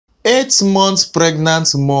8-month pregnant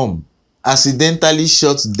mom accidentally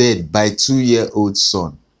shot dead by 2-year-old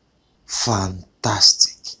son.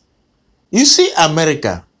 Fantastic. You see,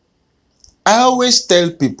 America, I always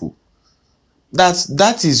tell people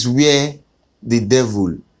that is where the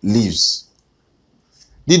devil lives.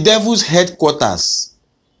 The devil's headquarters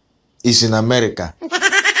is in America.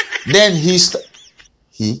 Then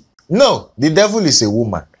no, the devil is a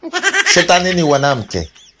woman.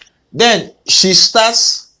 Then she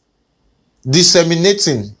starts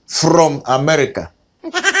disseminating from America.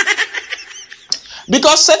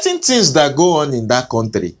 Because certain things that go on in that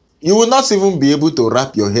country, you will not even be able to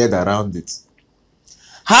wrap your head around it.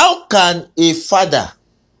 How can a father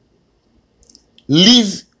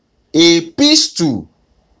leave a pistol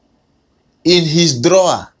in his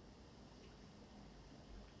drawer?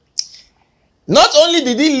 Not only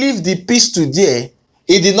did he leave the pistol there,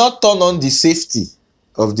 he did not turn on the safety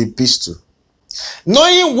of the pistol.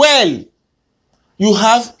 Knowing well, you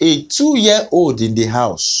have a 2-year-old in the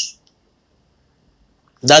house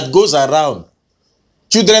that goes around.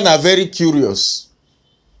 Children are very curious.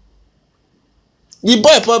 The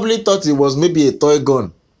boy probably thought it was maybe a toy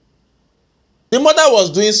gun. The mother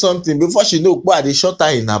was doing something before she knew they shot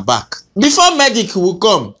her in her back. Before medic will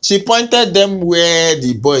come, she pointed them where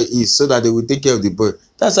the boy is so that they will take care of the boy.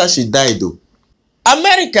 That's how she died though.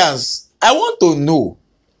 Americans, I want to know,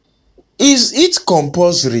 is it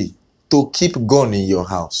compulsory to keep gun in your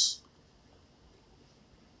house?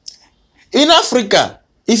 In Africa,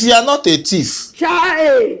 if you are not a thief,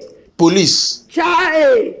 police,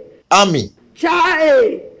 army,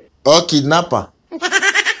 or kidnapper,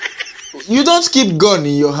 you don't keep gun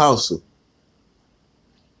in your house.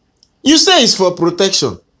 You say it's for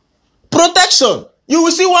protection. Protection. You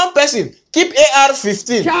will see one person keep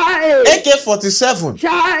AR-15, AK-47,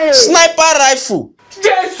 sniper rifle.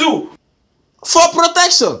 Jesus! For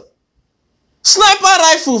protection. Sniper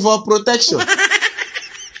rifle for protection.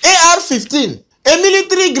 AR-15, a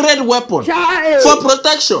military grade weapon for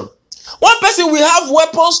protection. One person will have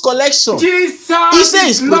weapons collection. Jesus, he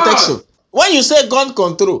says protection. When you say gun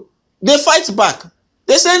control, they fight back.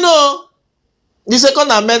 They say no. The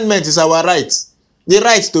Second Amendment is our right. The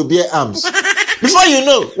right to bear arms. Before you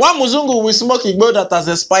know, one Muzungu will smoke Igbo that has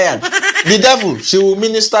expired. The devil, she will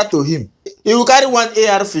minister to him. He will carry one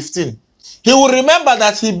AR-15. He will remember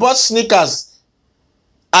that he bought sneakers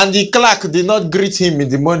and the clerk did not greet him in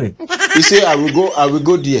the morning. He say, I will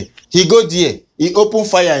go there. He go there. He open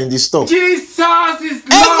fire in the store. Jesus is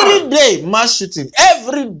Lord. Every day, mass shooting.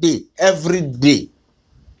 Every day. Every day.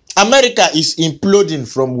 America is imploding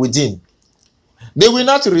from within. They will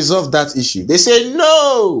not resolve that issue. They say,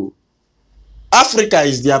 no. Africa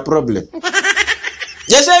is their problem.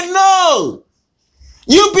 They say, no.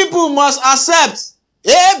 You people must accept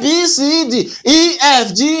A, B, C, D, E,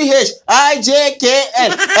 F, G, H, I, J, K,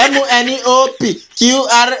 L, M, O, N, E, O, P, Q,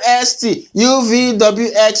 R, S, T, U, V, W,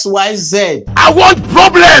 X, Y, Z. I want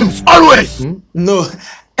problems always. No.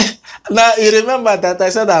 Now, you remember that I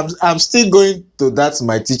said I'm still going to that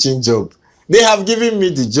my teaching job. They have given me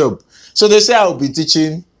the job. So they say I will be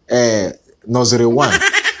teaching nursery 1.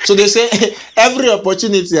 So they say every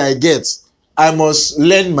opportunity I get, I must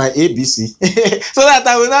learn my ABC so that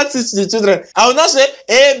I will not teach the children. I will not say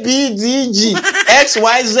A, B, D, G, X,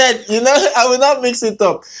 Y, Z. You know, I will not mix it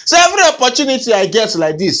up. So every opportunity I get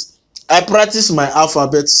like this, I practice my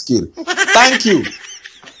alphabet skill. Thank you.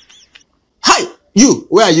 Hi, you.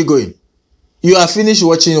 Where are you going? You are finished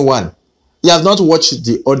watching one. You have not watched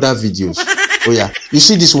the other videos. Oh yeah. You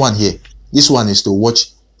see this one here? This one is to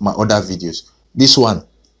watch my other videos. This one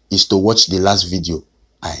is to watch the last video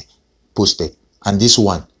I posted. And this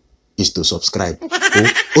one is to subscribe.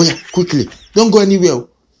 Oh yeah, quickly. Don't go anywhere.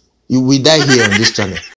 You will die here on this channel.